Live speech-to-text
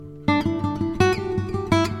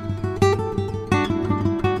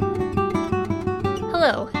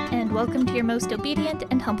welcome to your most obedient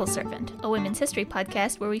and humble servant, a women's history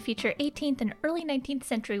podcast where we feature 18th and early 19th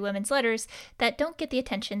century women's letters that don't get the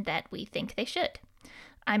attention that we think they should.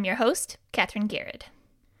 I'm your host, Catherine Garrett.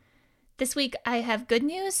 This week I have good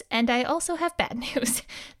news and I also have bad news.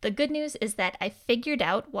 The good news is that I figured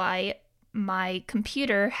out why my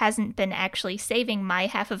computer hasn't been actually saving my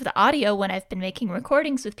half of the audio when I've been making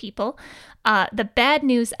recordings with people. The bad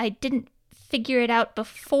news, I didn't figure it out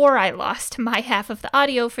before I lost my half of the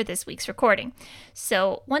audio for this week's recording.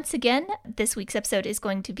 So once again, this week's episode is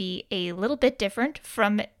going to be a little bit different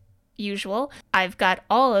from usual. I've got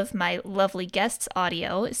all of my lovely guests'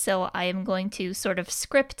 audio, so I am going to sort of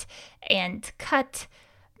script and cut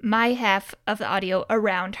my half of the audio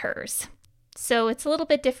around hers. So it's a little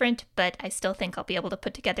bit different, but I still think I'll be able to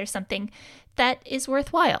put together something that is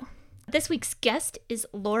worthwhile. This week's guest is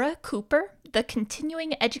Laura Cooper, the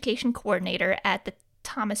Continuing Education Coordinator at the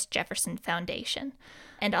Thomas Jefferson Foundation.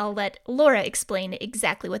 And I'll let Laura explain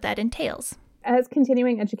exactly what that entails. As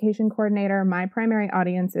Continuing Education Coordinator, my primary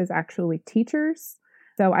audience is actually teachers.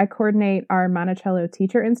 So I coordinate our Monticello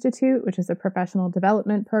Teacher Institute, which is a professional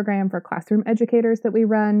development program for classroom educators that we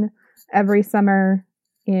run every summer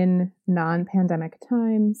in non-pandemic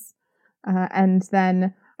times. And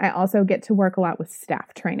then I also get to work a lot with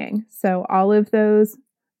staff training. So all of those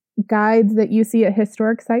guides that you see at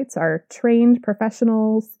historic sites are trained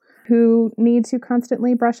professionals who need to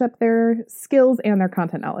constantly brush up their skills and their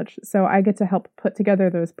content knowledge. So I get to help put together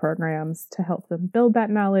those programs to help them build that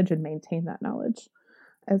knowledge and maintain that knowledge,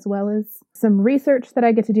 as well as some research that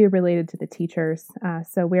I get to do related to the teachers.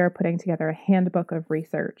 So we are putting together a handbook of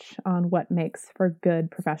research on what makes for good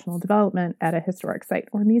professional development at a historic site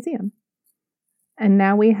or museum. And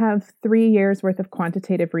now we have 3 years worth of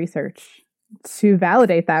quantitative research to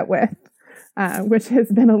validate that with, which has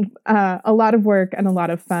been a lot of work and a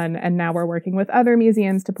lot of fun. And now we're working with other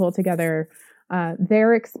museums to pull together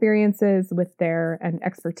their experiences with and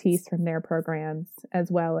expertise from their programs,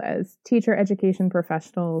 as well as teacher education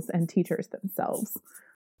professionals and teachers themselves.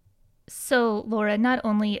 So Laura not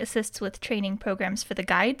only assists with training programs for the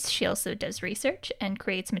guides, she also does research and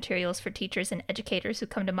creates materials for teachers and educators who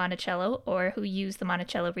come to Monticello or who use the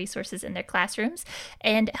Monticello resources in their classrooms,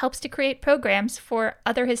 and helps to create programs for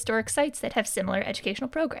other historic sites that have similar educational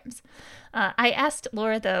programs. I asked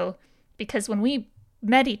Laura, though, because when we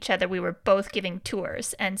met each other, we were both giving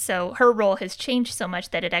tours, and so her role has changed so much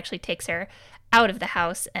that it actually takes her out of the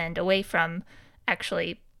house and away from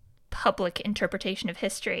actually public interpretation of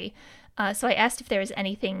history. So I asked if there was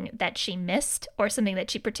anything that she missed or something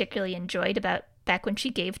that she particularly enjoyed about back when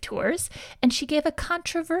she gave tours, and she gave a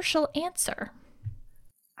controversial answer.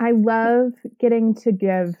 I love getting to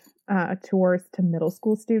give tours to middle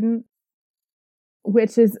school students,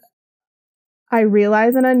 which is, I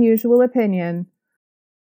realize, an unusual opinion,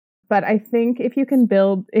 but I think if you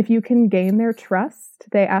can gain their trust,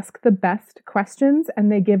 they ask the best questions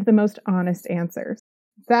and they give the most honest answers.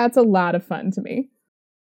 That's a lot of fun to me.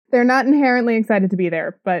 They're not inherently excited to be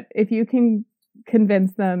there, but if you can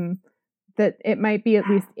convince them that it might be at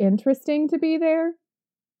least interesting to be there,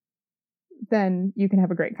 then you can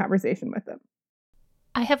have a great conversation with them.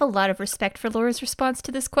 I have a lot of respect for Laura's response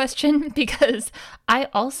to this question because I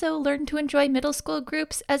also learned to enjoy middle school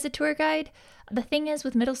groups as a tour guide. The thing is,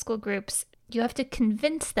 with middle school groups, you have to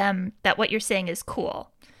convince them that what you're saying is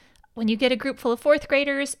cool. When you get a group full of fourth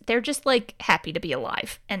graders, they're just like happy to be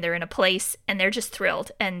alive, and they're in a place and they're just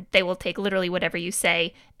thrilled, and they will take literally whatever you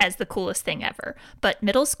say as the coolest thing ever. But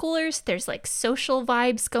middle schoolers, there's like social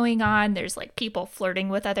vibes going on. There's like people flirting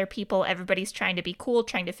with other people. Everybody's trying to be cool,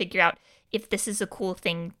 trying to figure out if this is a cool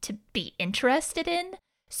thing to be interested in.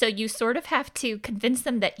 So you sort of have to convince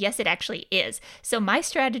them that, yes, it actually is. So my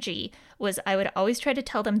strategy was I would always try to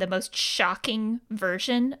tell them the most shocking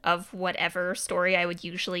version of whatever story I would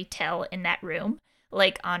usually tell in that room.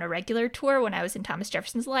 Like on a regular tour, when I was in Thomas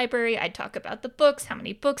Jefferson's library, I'd talk about the books, how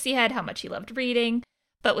many books he had, how much he loved reading.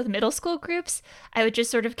 But with middle school groups, I would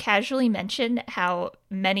just sort of casually mention how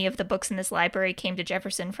many of the books in this library came to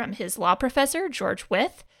Jefferson from his law professor, George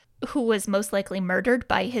Wythe, who was most likely murdered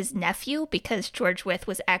by his nephew because George Wythe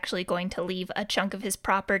was actually going to leave a chunk of his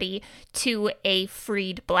property to a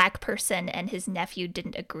freed black person, and his nephew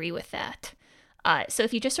didn't agree with that. So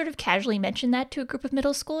if you just sort of casually mention that to a group of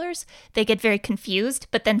middle schoolers, they get very confused,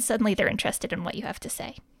 but then suddenly they're interested in what you have to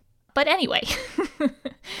say. But anyway,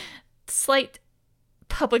 slight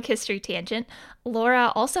public history tangent.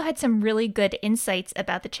 Laura also had some really good insights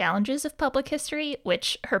about the challenges of public history,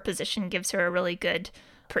 which her position gives her a really good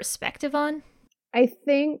perspective on. I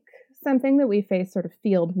think something that we face sort of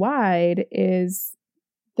field wide is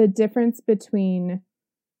the difference between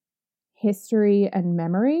history and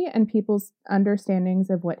memory and people's understandings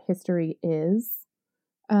of what history is.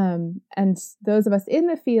 And those of us in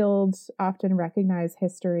the field often recognize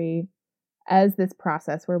history as this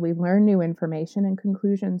process where we learn new information and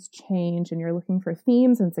conclusions change, and you're looking for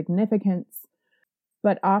themes and significance.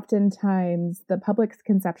 But oftentimes, the public's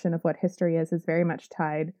conception of what history is very much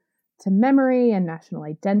tied to memory and national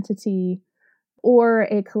identity, or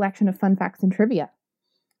a collection of fun facts and trivia.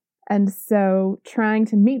 And so trying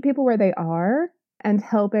to meet people where they are and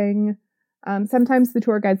helping sometimes the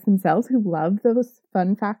tour guides themselves who love those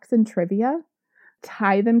fun facts and trivia,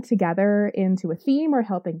 tie them together into a theme, or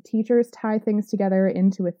helping teachers tie things together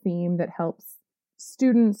into a theme that helps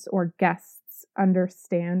students or guests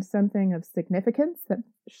understand something of significance that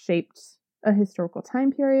shaped a historical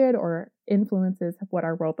time period or influences what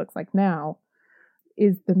our world looks like now,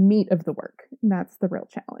 is the meat of the work. And that's the real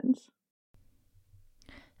challenge.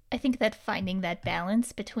 I think that finding that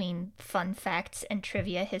balance between fun facts and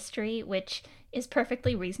trivia history, which is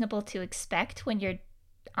perfectly reasonable to expect when you're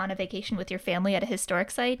on a vacation with your family at a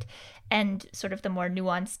historic site, and sort of the more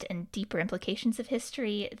nuanced and deeper implications of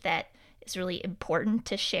history that is really important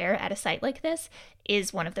to share at a site like this,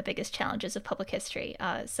 is one of the biggest challenges of public history.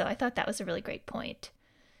 So I thought that was a really great point.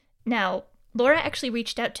 Now, Laura actually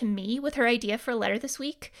reached out to me with her idea for a letter this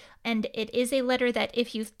week, and it is a letter that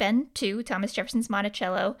if you've been to Thomas Jefferson's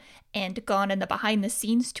Monticello and gone on the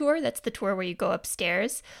behind-the-scenes tour, that's the tour where you go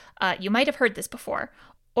upstairs, you might have heard this before.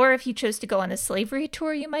 Or if you chose to go on the slavery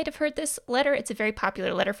tour, you might have heard this letter. It's a very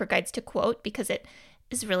popular letter for guides to quote because it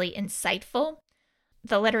is really insightful.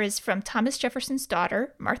 The letter is from Thomas Jefferson's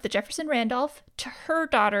daughter, Martha Jefferson Randolph, to her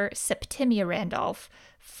daughter, Septimia Randolph,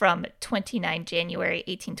 from 29 January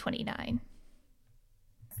 1829.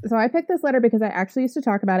 So I picked this letter because I actually used to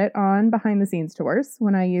talk about it on behind the scenes tours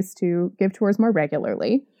when I used to give tours more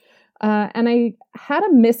regularly. And I had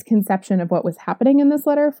a misconception of what was happening in this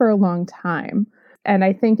letter for a long time. And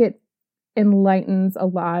I think it enlightens a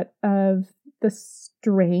lot of the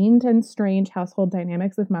strained and strange household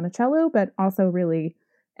dynamics of Monticello, but also really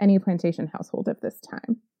any plantation household of this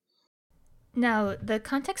time. Now, the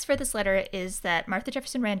context for this letter is that Martha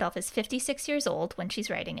Jefferson Randolph is 56 years old when she's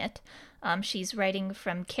writing it. She's writing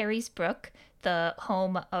from Carey's Brook, the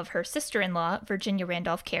home of her sister-in-law, Virginia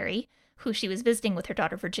Randolph Carey, who she was visiting with her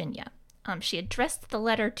daughter Virginia. She addressed the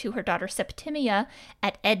letter to her daughter Septimia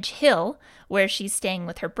at Edge Hill, where she's staying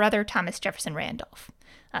with her brother Thomas Jefferson Randolph.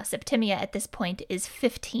 Septimia at this point is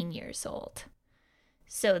 15 years old.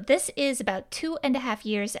 So this is about 2.5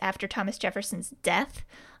 years after Thomas Jefferson's death.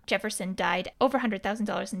 Jefferson died over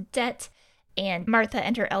 $100,000 in debt, and Martha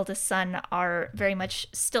and her eldest son are very much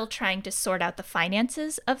still trying to sort out the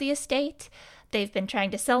finances of the estate. They've been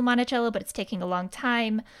trying to sell Monticello, but it's taking a long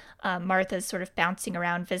time. Martha's sort of bouncing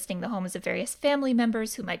around visiting the homes of various family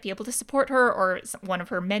members who might be able to support her, or one of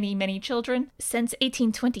her many, many children. Since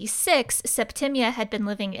 1826, Septimia had been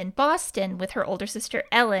living in Boston with her older sister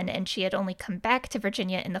Ellen, and she had only come back to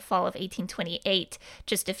Virginia in the fall of 1828,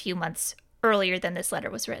 just a few months earlier than this letter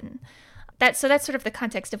was written. So that's sort of the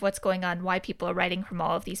context of what's going on, why people are writing from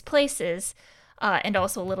all of these places. And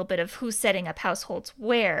also a little bit of who's setting up households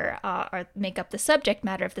where make up the subject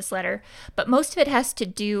matter of this letter. But most of it has to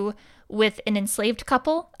do with an enslaved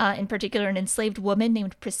couple, in particular an enslaved woman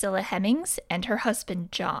named Priscilla Hemings and her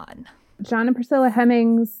husband, John. John and Priscilla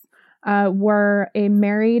Hemings were a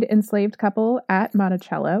married enslaved couple at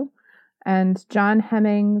Monticello. And John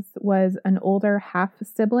Hemings was an older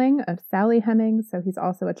half-sibling of Sally Hemings, so he's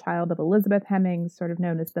also a child of Elizabeth Hemings, sort of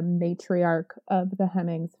known as the matriarch of the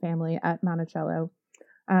Hemings family at Monticello.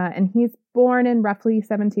 And he's born in roughly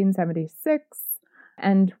 1776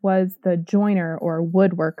 and was the joiner or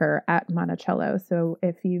woodworker at Monticello. So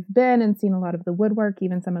if you've been and seen a lot of the woodwork,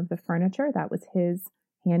 even some of the furniture, that was his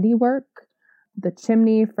handiwork. The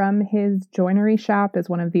chimney from his joinery shop is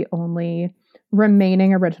one of the only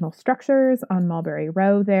remaining original structures on Mulberry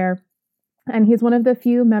Row there. And he's one of the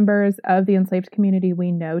few members of the enslaved community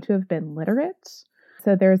we know to have been literate.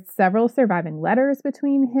 So there's several surviving letters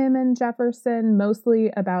between him and Jefferson,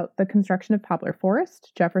 mostly about the construction of Poplar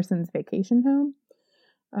Forest, Jefferson's vacation home,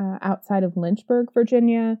 outside of Lynchburg,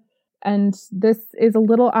 Virginia. And this is a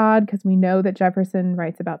little odd because we know that Jefferson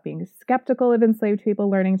writes about being skeptical of enslaved people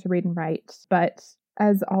learning to read and write. But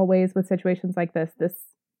as always with situations like this,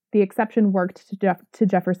 the exception worked to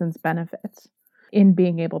Jefferson's benefit in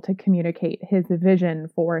being able to communicate his vision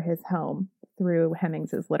for his home through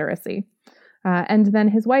Hemings's literacy. And then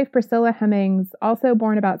his wife, Priscilla Hemings, also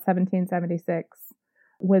born about 1776,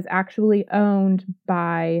 was actually owned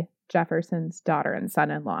by Jefferson's daughter and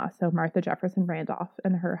son-in-law, so Martha Jefferson Randolph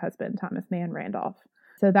and her husband, Thomas Mann Randolph.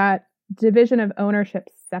 So that division of ownership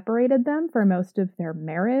separated them for most of their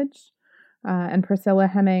marriage. And Priscilla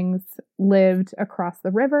Hemings lived across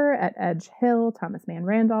the river at Edge Hill, Thomas Mann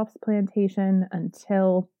Randolph's plantation,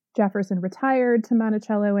 until Jefferson retired to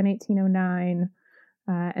Monticello in 1809,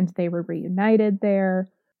 and they were reunited there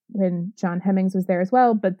when John Hemings was there as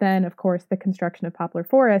well. But then, of course, the construction of Poplar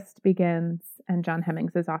Forest begins, and John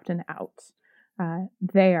Hemings is often out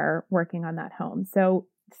there working on that home. So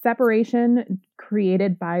separation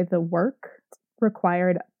created by the work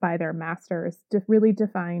required by their masters really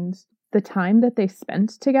defined the time that they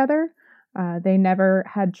spent together. They never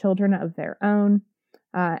had children of their own,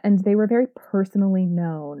 and they were very personally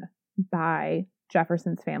known by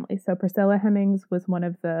Jefferson's family. So Priscilla Hemings was one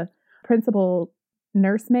of the principal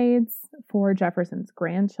nursemaids for Jefferson's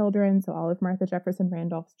grandchildren, so all of Martha Jefferson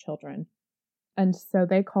Randolph's children. And so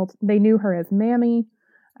they knew her as Mammy.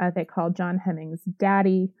 They called John Hemings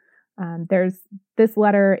Daddy. This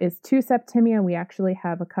letter is to Septimia. We actually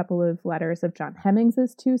have a couple of letters of John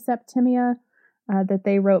Hemings's to Septimia that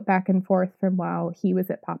they wrote back and forth from while he was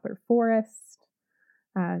at Poplar Forest.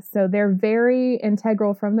 So they're very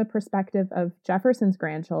integral from the perspective of Jefferson's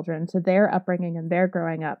grandchildren to their upbringing and their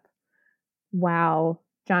growing up, while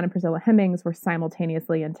John and Priscilla Hemings were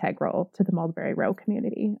simultaneously integral to the Mulberry Row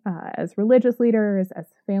community as religious leaders, as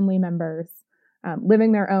family members,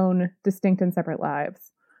 living their own distinct and separate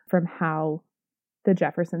lives from how the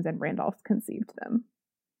Jeffersons and Randolphs conceived them.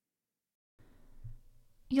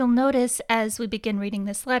 You'll notice as we begin reading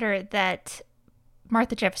this letter that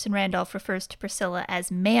Martha Jefferson Randolph refers to Priscilla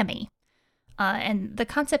as Mammy. And the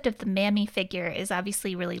concept of the Mammy figure is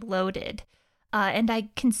obviously really loaded. And I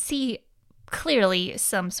can see clearly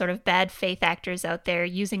some sort of bad faith actors out there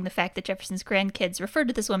using the fact that Jefferson's grandkids referred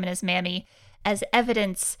to this woman as Mammy as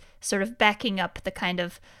evidence sort of backing up the kind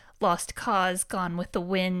of lost cause, gone with the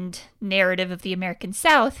wind narrative of the American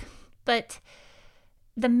South. But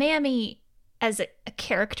the Mammy as a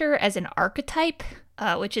character, as an archetype,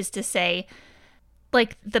 which is to say,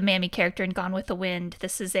 like the Mammy character in Gone with the Wind,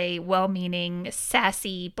 this is a well-meaning,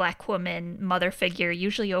 sassy black woman, mother figure,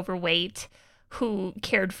 usually overweight, who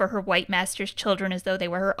cared for her white master's children as though they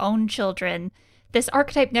were her own children. This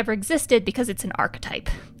archetype never existed because it's an archetype.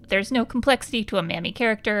 There's no complexity to a Mammy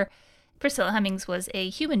character. Priscilla Hemings was a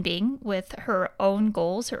human being with her own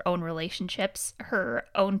goals, her own relationships, her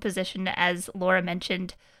own position, as Laura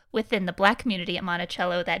mentioned, within the black community at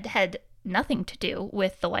Monticello that had nothing to do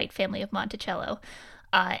with the white family of Monticello.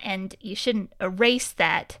 And you shouldn't erase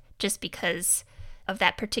that just because of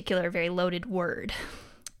that particular very loaded word.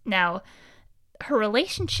 Now, her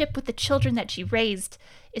relationship with the children that she raised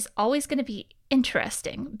is always going to be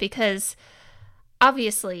interesting because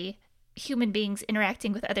obviously human beings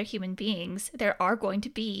interacting with other human beings, there are going to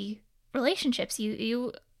be relationships.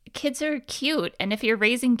 Kids are cute, and if you're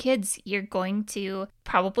raising kids, you're going to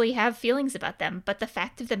probably have feelings about them. But the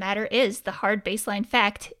fact of the matter is, the hard baseline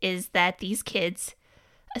fact is that these kids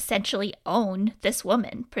essentially own this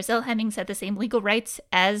woman. Priscilla Hemings had the same legal rights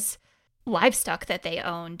as livestock that they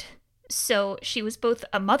owned. So she was both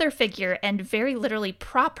a mother figure and very literally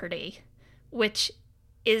property, which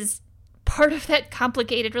is part of that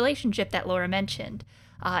complicated relationship that Laura mentioned.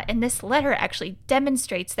 And this letter actually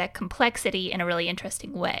demonstrates that complexity in a really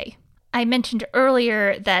interesting way. I mentioned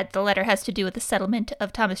earlier that the letter has to do with the settlement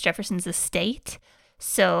of Thomas Jefferson's estate.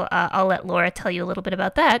 So I'll let Laura tell you a little bit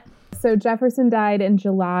about that. So Jefferson died in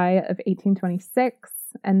July of 1826,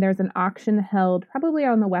 and there's an auction held probably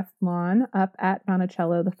on the West Lawn up at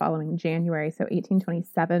Monticello the following January, so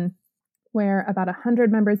 1827, where about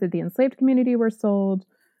 100 members of the enslaved community were sold.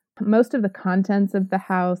 Most of the contents of the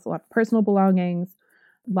house, a lot of personal belongings,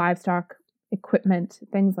 livestock, equipment,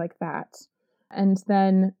 things like that. And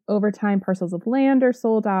then over time, parcels of land are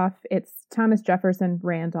sold off. It's Thomas Jefferson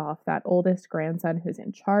Randolph, that oldest grandson, who's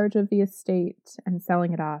in charge of the estate and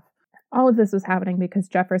selling it off. All of this was happening because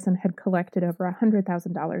Jefferson had collected over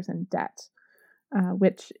 $100,000 in debt,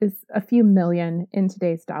 which is a few million in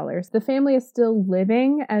today's dollars. The family is still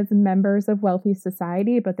living as members of wealthy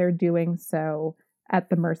society, but they're doing so at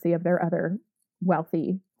the mercy of their other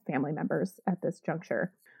wealthy family members at this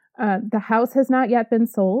juncture. The house has not yet been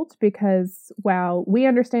sold because while we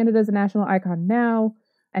understand it as a national icon now,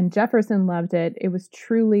 and Jefferson loved it, it was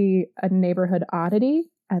truly a neighborhood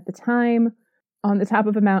oddity at the time on the top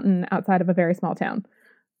of a mountain outside of a very small town.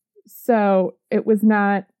 So it was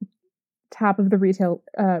not top of the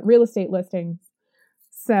real estate listings.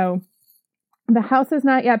 So the house has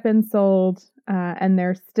not yet been sold, and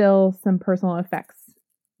there's still some personal effects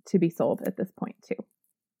to be sold at this point too.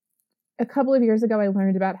 A couple of years ago, I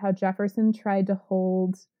learned about how Jefferson tried to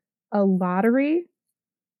hold a lottery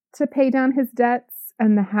to pay down his debts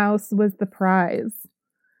and the house was the prize.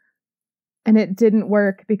 And it didn't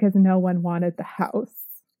work because no one wanted the house.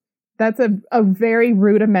 That's a very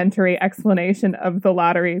rudimentary explanation of the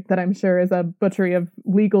lottery that I'm sure is a butchery of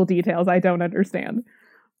legal details I don't understand.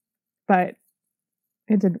 But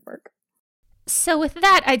it didn't work. So with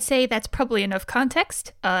that, I'd say that's probably enough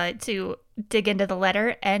context to dig into the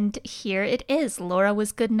letter. And here it is. Laura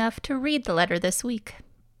was good enough to read the letter this week.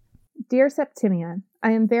 Dear Septimia,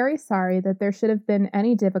 I am very sorry that there should have been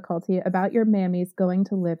any difficulty about your mammies going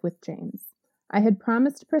to live with James. I had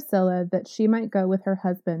promised Priscilla that she might go with her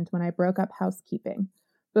husband when I broke up housekeeping,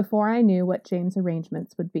 before I knew what James'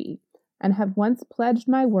 arrangements would be, and have once pledged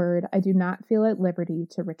my word I do not feel at liberty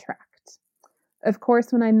to retract. Of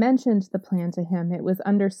course, when I mentioned the plan to him, it was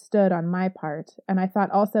understood on my part, and I thought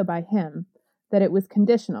also by him, that it was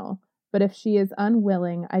conditional, but if she is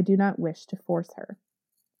unwilling, I do not wish to force her.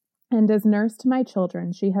 And as nurse to my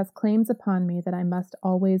children, she has claims upon me that I must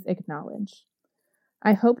always acknowledge.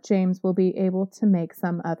 I hope James will be able to make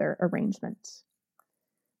some other arrangement.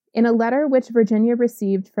 In a letter which Virginia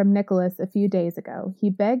received from Nicholas a few days ago, he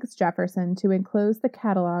begs Jefferson to enclose the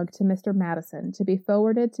catalog to Mr. Madison to be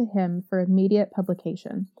forwarded to him for immediate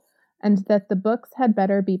publication, and that the books had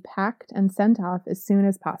better be packed and sent off as soon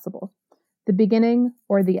as possible. The beginning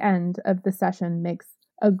or the end of the session makes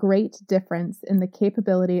a great difference in the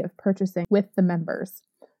capability of purchasing with the members,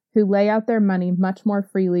 who lay out their money much more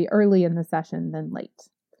freely early in the session than late.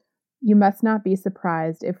 You must not be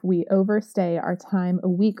surprised if we overstay our time a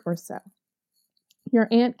week or so. Your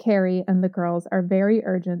Aunt Carrie and the girls are very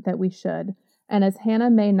urgent that we should, and as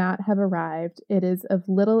Hannah may not have arrived, it is of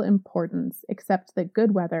little importance except that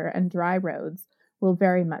good weather and dry roads will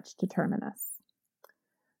very much determine us.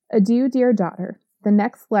 Adieu, dear daughter. The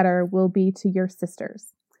next letter will be to your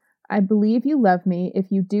sisters. I believe you love me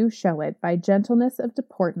if you do show it by gentleness of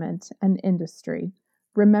deportment and industry.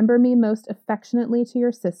 Remember me most affectionately to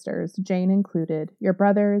your sisters, Jane included, your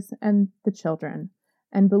brothers, and the children,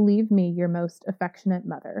 and believe me your most affectionate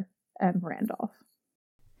mother, M. Randolph.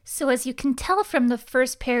 So as you can tell from the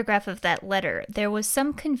first paragraph of that letter, there was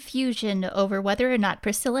some confusion over whether or not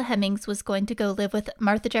Priscilla Hemings was going to go live with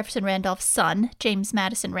Martha Jefferson Randolph's son, James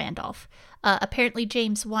Madison Randolph. Apparently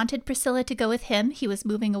James wanted Priscilla to go with him. He was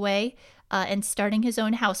moving away and starting his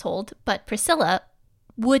own household, but Priscilla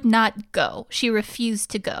would not go. She refused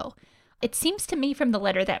to go. It seems to me from the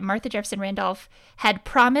letter that Martha Jefferson Randolph had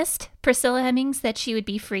promised Priscilla Hemings that she would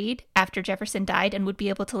be freed after Jefferson died and would be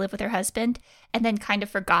able to live with her husband, and then kind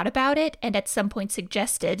of forgot about it, and at some point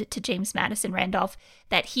suggested to James Madison Randolph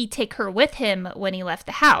that he take her with him when he left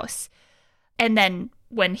the house. And then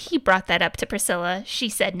when he brought that up to Priscilla, she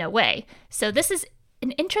said no way. So this is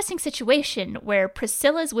an interesting situation where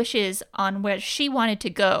Priscilla's wishes on where she wanted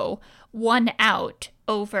to go won out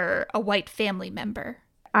over a white family member.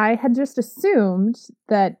 I had just assumed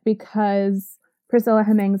that because Priscilla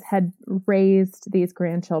Hemings had raised these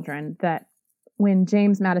grandchildren, that when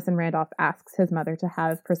James Madison Randolph asks his mother to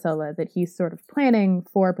have Priscilla, that he's sort of planning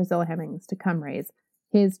for Priscilla Hemings to come raise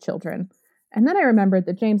his children. And then I remembered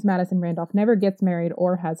that James Madison Randolph never gets married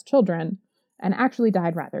or has children and actually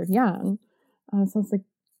died rather young. So I was like,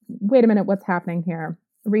 wait a minute, what's happening here?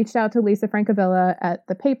 Reached out to Lisa Francavilla at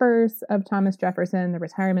the Papers of Thomas Jefferson, the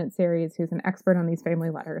retirement series, who's an expert on these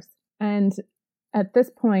family letters. And at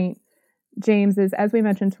this point, James is, as we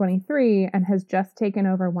mentioned, 23 and has just taken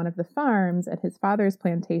over one of the farms at his father's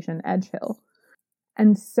plantation, Edgehill.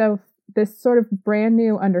 And so this sort of brand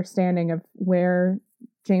new understanding of where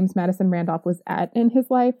James Madison Randolph was at in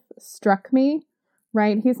his life struck me,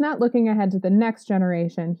 right? He's not looking ahead to the next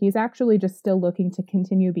generation. He's actually just still looking to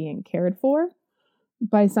continue being cared for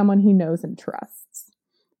by someone he knows and trusts.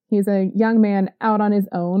 He's a young man out on his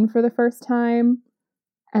own for the first time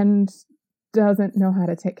and doesn't know how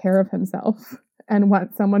to take care of himself and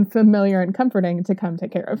wants someone familiar and comforting to come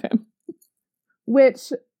take care of him,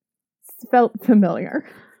 which felt familiar.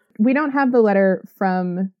 We don't have the letter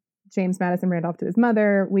from James Madison Randolph to his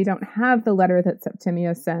mother. We don't have the letter that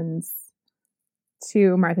Septimia sends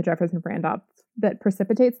to Martha Jefferson Randolph that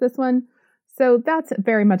precipitates this one. So that's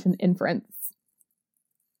very much an inference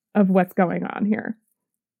of what's going on here.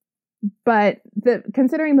 But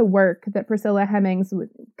considering the work that Priscilla Hemings,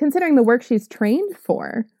 considering the work she's trained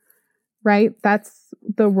for, right? That's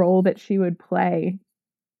the role that she would play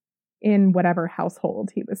in whatever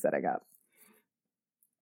household he was setting up.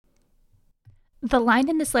 The line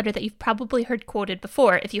in this letter that you've probably heard quoted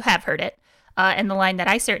before, if you have heard it, and the line that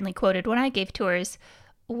I certainly quoted when I gave tours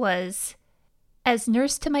was, "As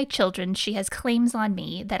nurse to my children, she has claims on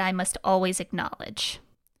me that I must always acknowledge."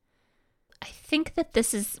 I think that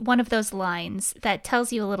this is one of those lines that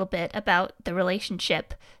tells you a little bit about the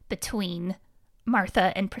relationship between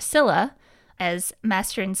Martha and Priscilla as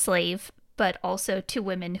master and slave, but also two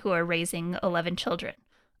women who are raising 11 children.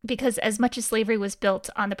 Because as much as slavery was built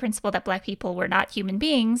on the principle that Black people were not human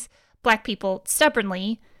beings, Black people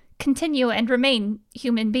stubbornly continue and remain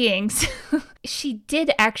human beings. She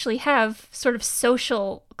did actually have sort of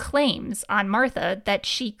social claims on Martha that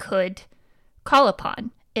she could call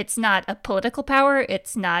upon. It's not a political power,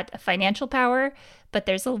 it's not a financial power, but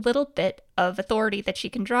there's a little bit of authority that she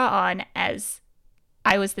can draw on as,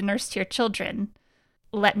 I was the nurse to your children,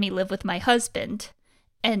 let me live with my husband.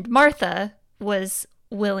 And Martha was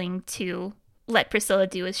willing to let Priscilla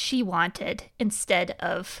do as she wanted instead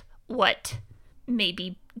of what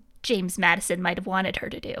maybe James Madison might have wanted her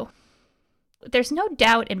to do. There's no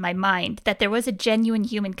doubt in my mind that there was a genuine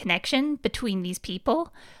human connection between these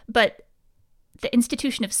people, but the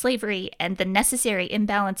institution of slavery and the necessary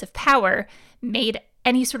imbalance of power made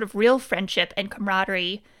any sort of real friendship and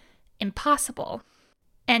camaraderie impossible.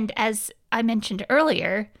 And as I mentioned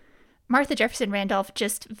earlier, Martha Jefferson Randolph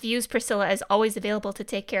just views Priscilla as always available to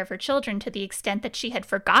take care of her children to the extent that she had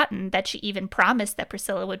forgotten that she even promised that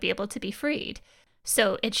Priscilla would be able to be freed.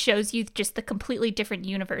 So it shows you just the completely different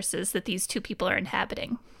universes that these two people are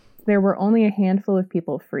inhabiting. There were only a handful of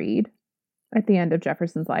people freed at the end of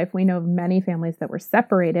Jefferson's life. We know of many families that were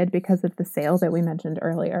separated because of the sale that we mentioned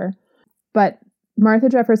earlier. But Martha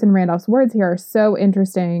Jefferson Randolph's words here are so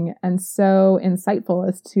interesting and so insightful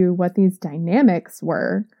as to what these dynamics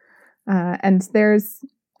were. And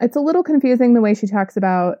it's a little confusing the way she talks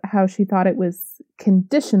about how she thought it was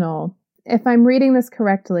conditional. If I'm reading this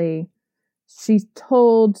correctly, she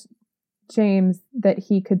told James that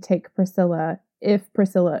he could take Priscilla if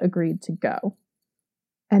Priscilla agreed to go.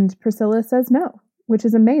 And Priscilla says no, which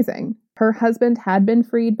is amazing. Her husband had been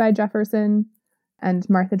freed by Jefferson, and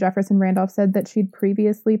Martha Jefferson Randolph said that she'd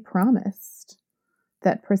previously promised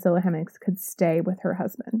that Priscilla Hemings could stay with her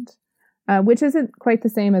husband, which isn't quite the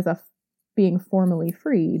same as being formally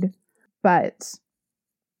freed, but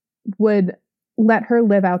would let her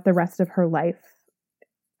live out the rest of her life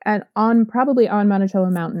and probably on Monticello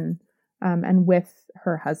Mountain, and with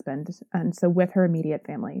her husband, and so with her immediate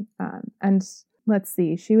family. And let's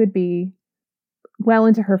see, she would be well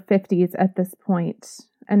into her 50s at this point,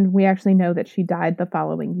 and we actually know that she died the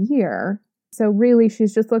following year. So really,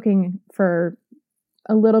 she's just looking for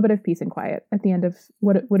a little bit of peace and quiet at the end of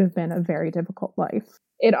what it would have been a very difficult life.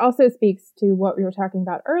 It also speaks to what we were talking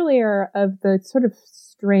about earlier of the sort of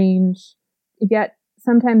strange, yet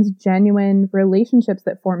sometimes genuine relationships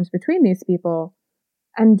that forms between these people.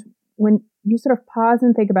 And when you sort of pause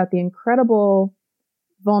and think about the incredible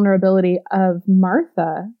vulnerability of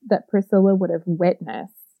Martha that Priscilla would have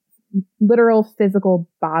witnessed, literal, physical,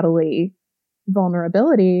 bodily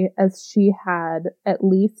vulnerability, as she had at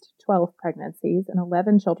least 12 pregnancies and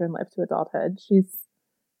 11 children live to adulthood.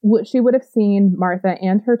 She would have seen Martha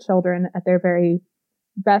and her children at their very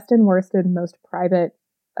best and worst and most private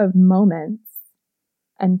of moments,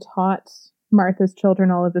 and taught Martha's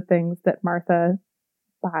children all of the things that Martha,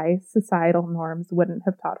 by societal norms, wouldn't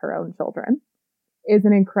have taught her own children. Is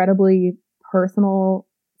an incredibly personal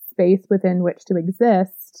space within which to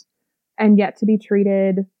exist, and yet to be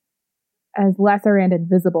treated as lesser and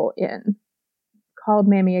invisible in. Called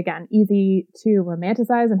Mammy, again, easy to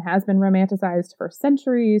romanticize and has been romanticized for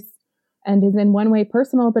centuries, and is in one way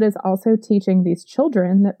personal, but is also teaching these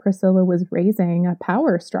children that Priscilla was raising a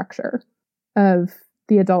power structure of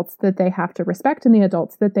the adults that they have to respect and the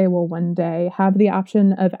adults that they will one day have the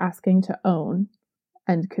option of asking to own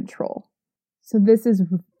and control. So this is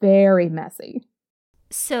very messy.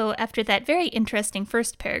 So after that very interesting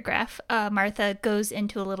first paragraph, Martha goes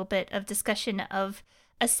into a little bit of discussion of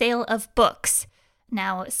a sale of books.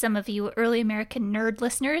 Now, some of you early American nerd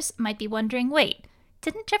listeners might be wondering, wait,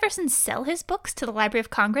 didn't Jefferson sell his books to the Library of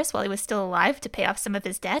Congress while he was still alive to pay off some of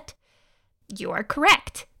his debt? You are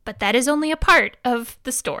correct, but that is only a part of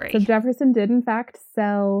the story. So Jefferson did, in fact,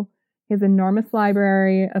 sell his enormous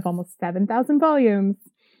library of almost 7,000 volumes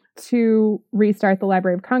to restart the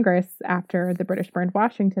Library of Congress after the British burned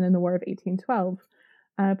Washington in the War of 1812.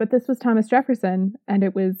 But this was Thomas Jefferson, and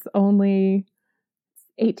it was only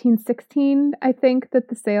 1816, I think, that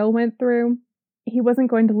the sale went through. He wasn't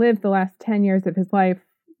going to live the last 10 years of his life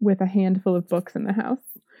with a handful of books in the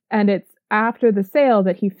house. And it's after the sale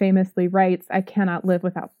that he famously writes, "I cannot live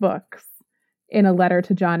without books," in a letter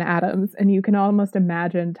to John Adams. And you can almost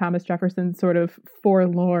imagine Thomas Jefferson sort of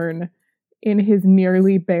forlorn in his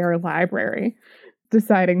nearly bare library,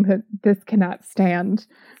 deciding that this cannot stand,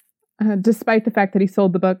 despite the fact that he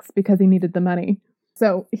sold the books because he needed the money.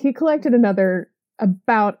 So he collected another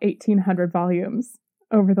about 1,800 volumes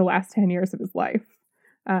over the last 10 years of his life.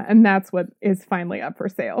 And that's what is finally up for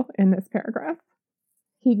sale in this paragraph.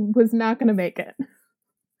 He was not going to make it,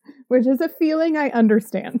 which is a feeling I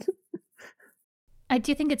understand. I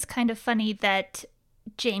do think it's kind of funny that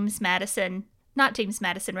James Madison, not James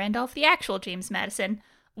Madison Randolph, the actual James Madison,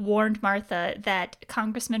 warned Martha that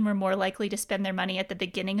congressmen were more likely to spend their money at the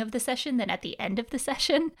beginning of the session than at the end of the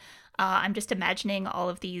session. I'm just imagining all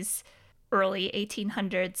of these early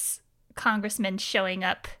 1800s congressmen showing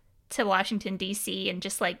up to Washington, D.C. and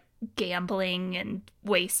just like gambling and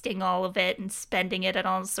wasting all of it and spending it on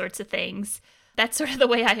all sorts of things. That's sort of the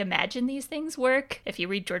way I imagine these things work. If you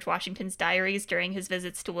read George Washington's diaries during his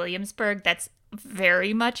visits to Williamsburg, that's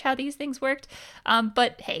very much how these things worked.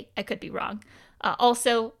 But hey, I could be wrong.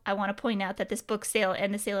 Also, I want to point out that this book sale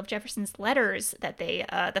and the sale of Jefferson's letters that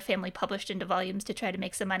the family published into volumes to try to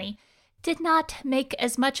make some money did not make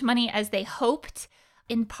as much money as they hoped,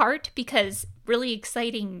 in part because really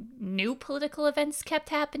exciting new political events kept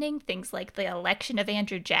happening. Things like the election of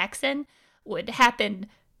Andrew Jackson would happen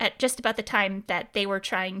at just about the time that they were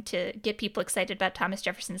trying to get people excited about Thomas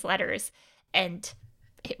Jefferson's letters, and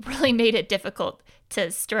it really made it difficult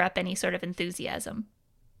to stir up any sort of enthusiasm.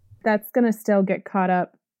 That's going to still get caught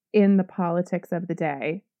up in the politics of the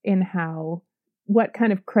day, in what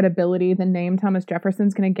kind of credibility the name Thomas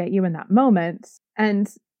Jefferson's going to get you in that moment.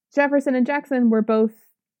 And Jefferson and Jackson were both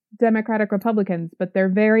Democratic Republicans, but they're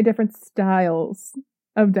very different styles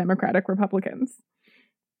of Democratic Republicans.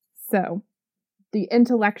 So the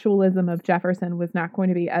intellectualism of Jefferson was not going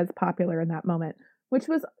to be as popular in that moment, which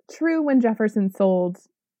was true when Jefferson sold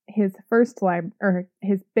his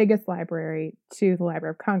his biggest library to the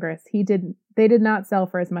Library of Congress. They did not sell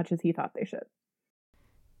for as much as he thought they should.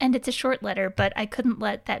 And it's a short letter, but I couldn't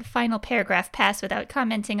let that final paragraph pass without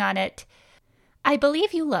commenting on it. I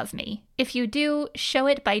believe you love me. If you do, show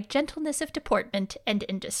it by gentleness of deportment and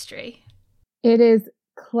industry. It is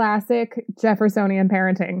classic Jeffersonian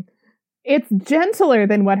parenting. It's gentler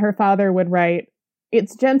than what her father would write.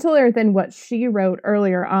 It's gentler than what she wrote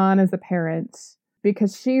earlier on as a parent,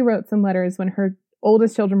 because she wrote some letters when her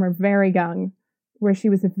oldest children were very young, where she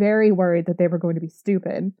was very worried that they were going to be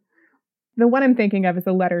stupid. The one I'm thinking of is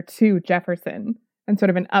a letter to Jefferson and sort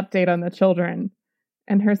of an update on the children.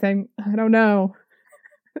 And her saying, I don't know.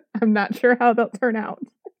 I'm not sure how they'll turn out.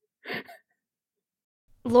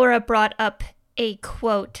 Laura brought up a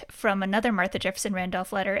quote from another Martha Jefferson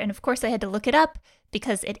Randolph letter, and of course I had to look it up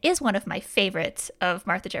because it is one of my favorites of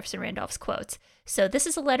Martha Jefferson Randolph's quotes. So this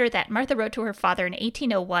is a letter that Martha wrote to her father in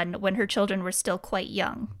 1801 when her children were still quite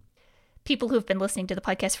young. People who've been listening to the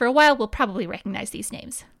podcast for a while will probably recognize these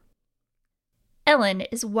names. Ellen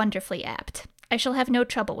is wonderfully apt. I shall have no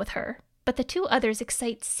trouble with her, but the two others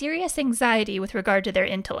excite serious anxiety with regard to their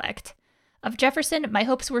intellect. Of Jefferson, my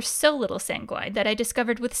hopes were so little sanguine that I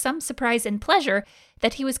discovered with some surprise and pleasure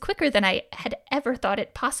that he was quicker than I had ever thought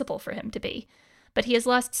it possible for him to be. But he has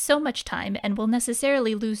lost so much time and will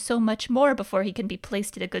necessarily lose so much more before he can be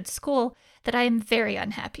placed at a good school that I am very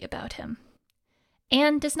unhappy about him.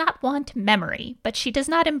 Anne does not want memory, but she does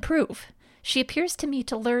not improve. She appears to me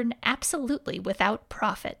to learn absolutely without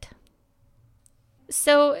profit.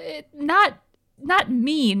 So, not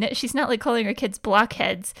mean. She's not like calling her kids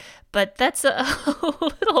blockheads, but that's a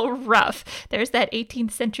little rough. There's that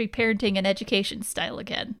 18th century parenting and education style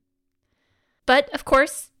again. But, of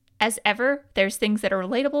course, as ever, there's things that are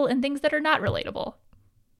relatable and things that are not relatable.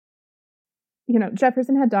 You know,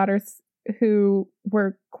 Jefferson had daughters who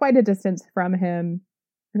were quite a distance from him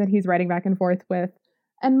that he's writing back and forth with.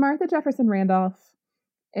 And Martha Jefferson Randolph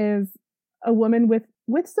is a woman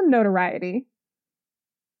with some notoriety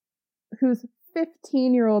whose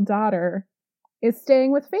 15-year-old daughter is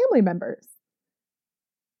staying with family members.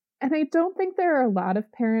 And I don't think there are a lot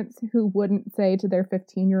of parents who wouldn't say to their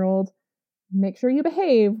 15-year-old, make sure you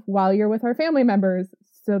behave while you're with our family members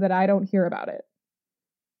so that I don't hear about it.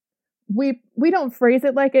 We don't phrase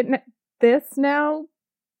it like this now,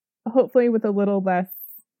 hopefully with a little less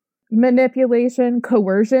manipulation,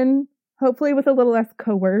 coercion, hopefully with a little less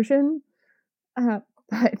coercion.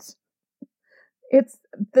 But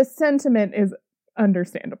the sentiment is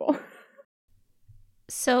understandable.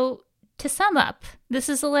 So, to sum up, this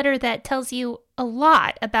is a letter that tells you a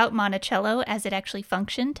lot about Monticello as it actually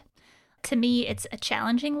functioned. To me, it's a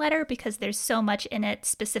challenging letter because there's so much in it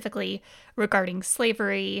specifically regarding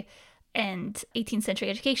slavery and 18th century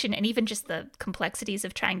education, and even just the complexities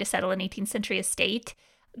of trying to settle an 18th century estate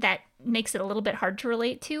that makes it a little bit hard to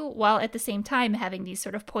relate to, while at the same time having these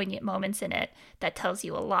sort of poignant moments in it that tells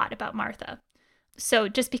you a lot about Martha. So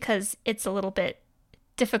just because it's a little bit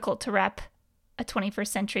difficult to wrap a 21st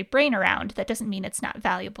century brain around. That doesn't mean it's not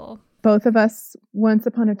valuable. Both of us, once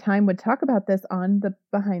upon a time, would talk about this on the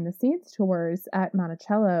behind the scenes tours at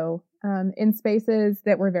Monticello, in spaces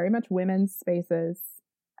that were very much women's spaces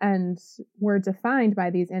and were defined by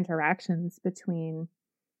these interactions between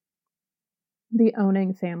the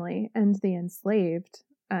owning family and the enslaved.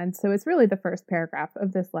 And so it's really the first paragraph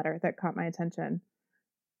of this letter that caught my attention.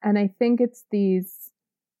 And I think it's these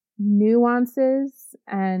nuances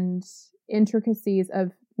and intricacies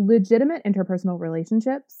of legitimate interpersonal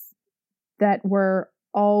relationships that were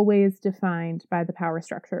always defined by the power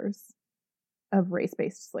structures of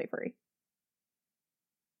race-based slavery.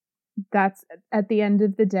 That's, at the end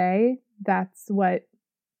of the day, that's what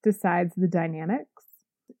decides the dynamics.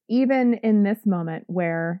 Even in this moment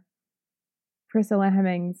where Priscilla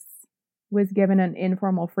Hemings was given an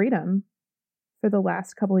informal freedom for the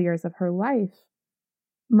last couple of years of her life,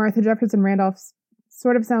 Martha Jefferson Randolph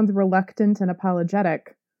sort of sounds reluctant and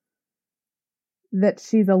apologetic that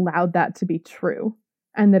she's allowed that to be true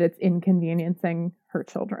and that it's inconveniencing her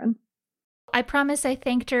children. I promise I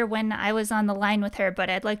thanked her when I was on the line with her, but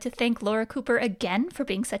I'd like to thank Laura Cooper again for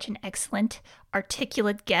being such an excellent,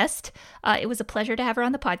 articulate guest. It was a pleasure to have her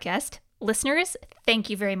on the podcast. Listeners, thank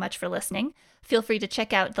you very much for listening. Feel free to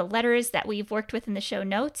check out the letters that we've worked with in the show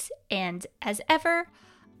notes. And as ever,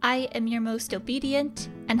 I am your most obedient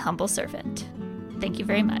and humble servant. Thank you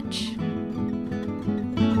very much.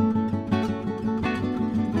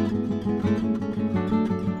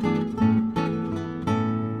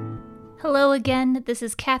 Hello again, this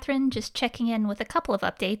is Catherine, just checking in with a couple of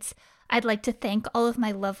updates. I'd like to thank all of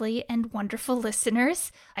my lovely and wonderful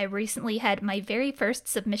listeners. I recently had my very first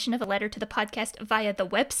submission of a letter to the podcast via the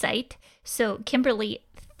website. So, Kimberly,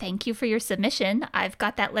 thank you for your submission. I've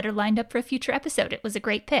got that letter lined up for a future episode. It was a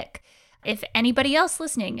great pick. If anybody else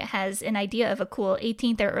listening has an idea of a cool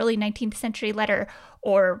 18th or early 19th century letter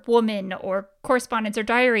or woman or correspondence or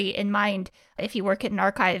diary in mind, if you work at an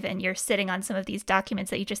archive and you're sitting on some of these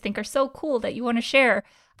documents that you just think are so cool that you want to share,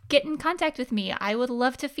 get in contact with me. I would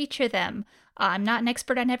love to feature them. I'm not an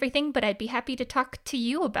expert on everything, but I'd be happy to talk to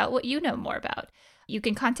you about what you know more about. You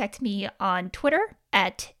can contact me on Twitter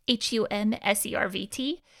at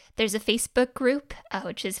HUMSERVT. There's a Facebook group,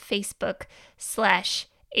 which is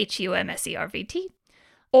Facebook.com/HUMSERVT,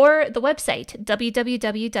 or the website,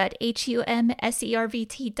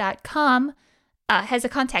 www.humservt.com, has a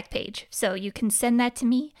contact page. So you can send that to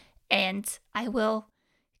me, and I will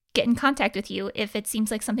get in contact with you if it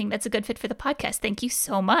seems like something that's a good fit for the podcast. Thank you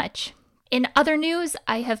so much. In other news,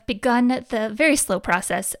 I have begun the very slow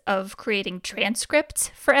process of creating transcripts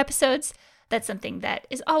for episodes. That's something that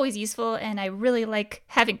is always useful, and I really like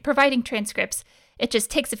providing transcripts. It just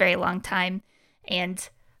takes a very long time, and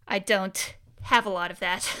I don't have a lot of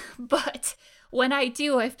that, but when I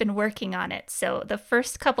do, I've been working on it. So the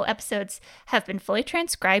first couple episodes have been fully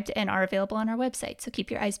transcribed and are available on our website, so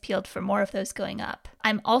keep your eyes peeled for more of those going up.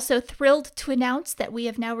 I'm also thrilled to announce that we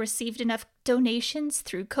have now received enough donations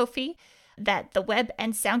through Ko-fi that the web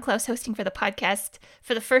and SoundCloud hosting for the podcast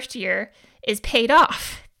for the first year is paid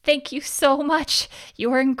off. Thank you so much.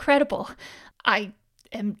 You are incredible. I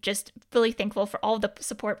am just really thankful for all the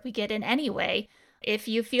support we get in any way. If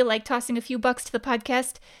you feel like tossing a few bucks to the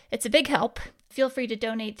podcast, it's a big help. Feel free to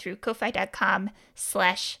donate through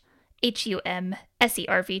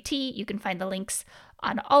ko-fi.com/HUMSERVT. You can find the links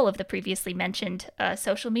on all of the previously mentioned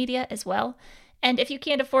social media as well. And if you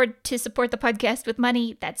can't afford to support the podcast with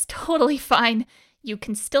money, that's totally fine. You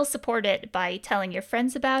can still support it by telling your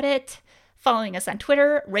friends about it. Following us on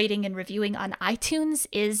Twitter, rating and reviewing on iTunes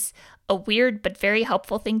is a weird but very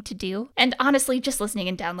helpful thing to do. And honestly, just listening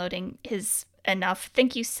and downloading is enough.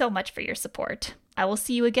 Thank you so much for your support. I will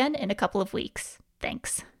see you again in a couple of weeks.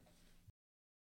 Thanks.